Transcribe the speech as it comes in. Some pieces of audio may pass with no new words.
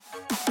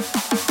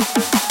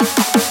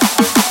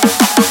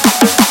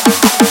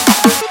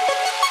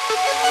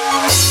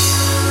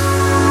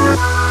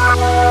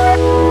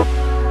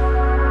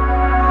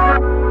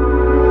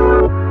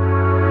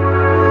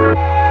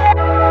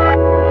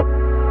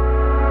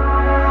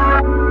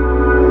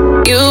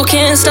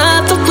can't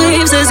stop the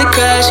waves as they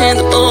crash in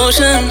the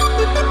ocean.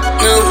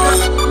 No,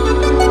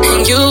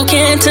 and you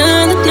can't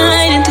turn the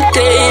night into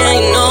day,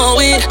 and you know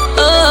it.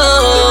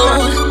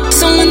 Oh,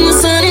 so when the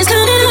sun is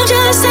coming up,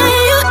 just say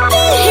you'll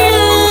be here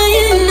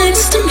lying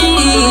next to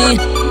me.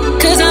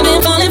 'Cause I've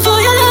been falling for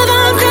your love,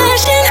 I'm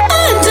crashing.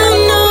 I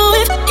don't know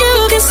if you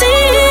can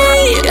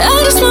see. I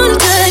just wanna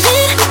dive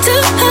into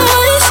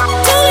us.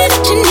 Tell me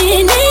that you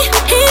need me.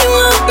 You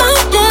want my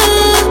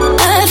love.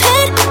 I've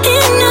had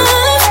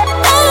enough.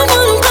 I don't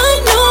wanna run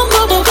no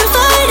more, but we're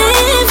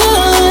fighting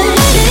for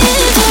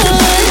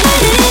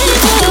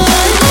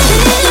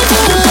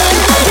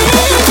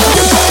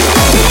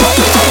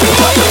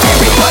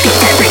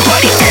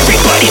Everybody bounce!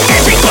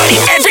 Everybody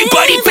bounce!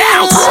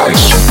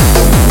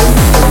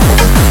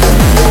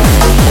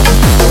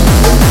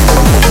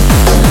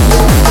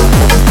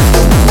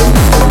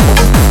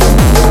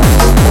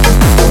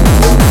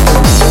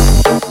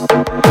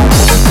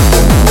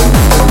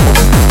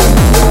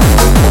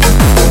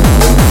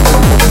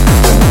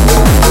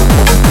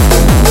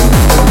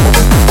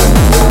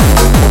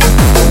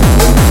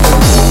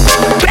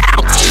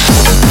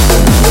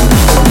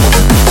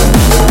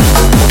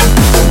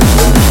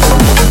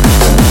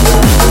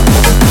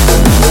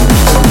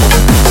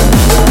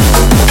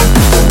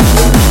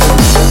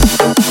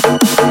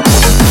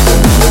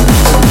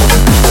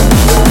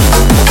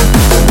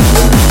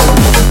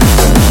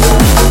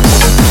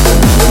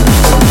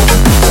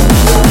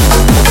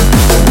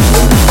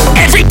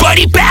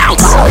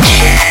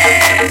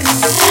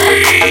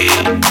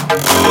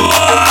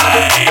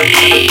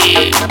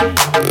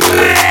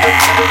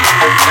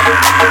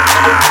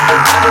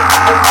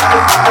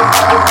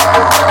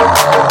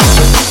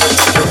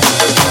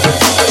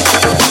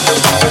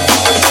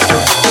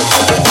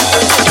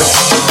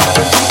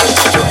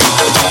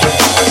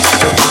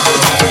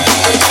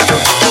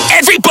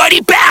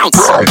 Everybody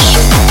bounce!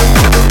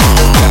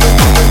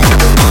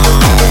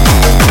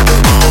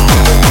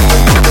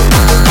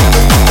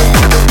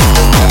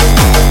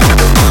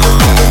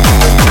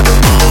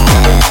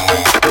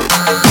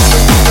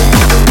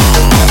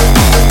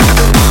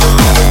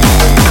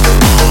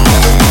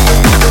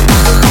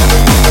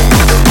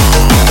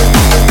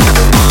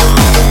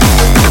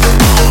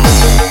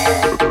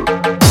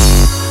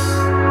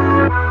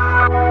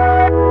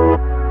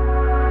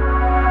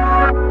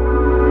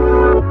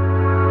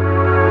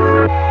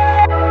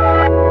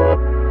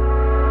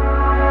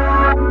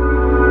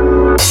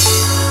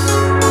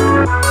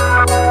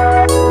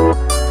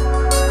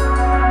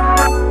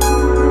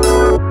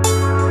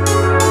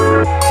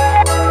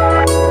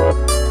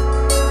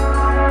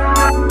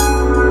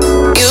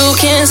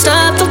 can't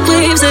stop the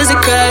waves as they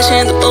crash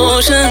in the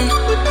ocean.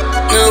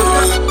 No,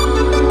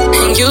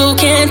 and you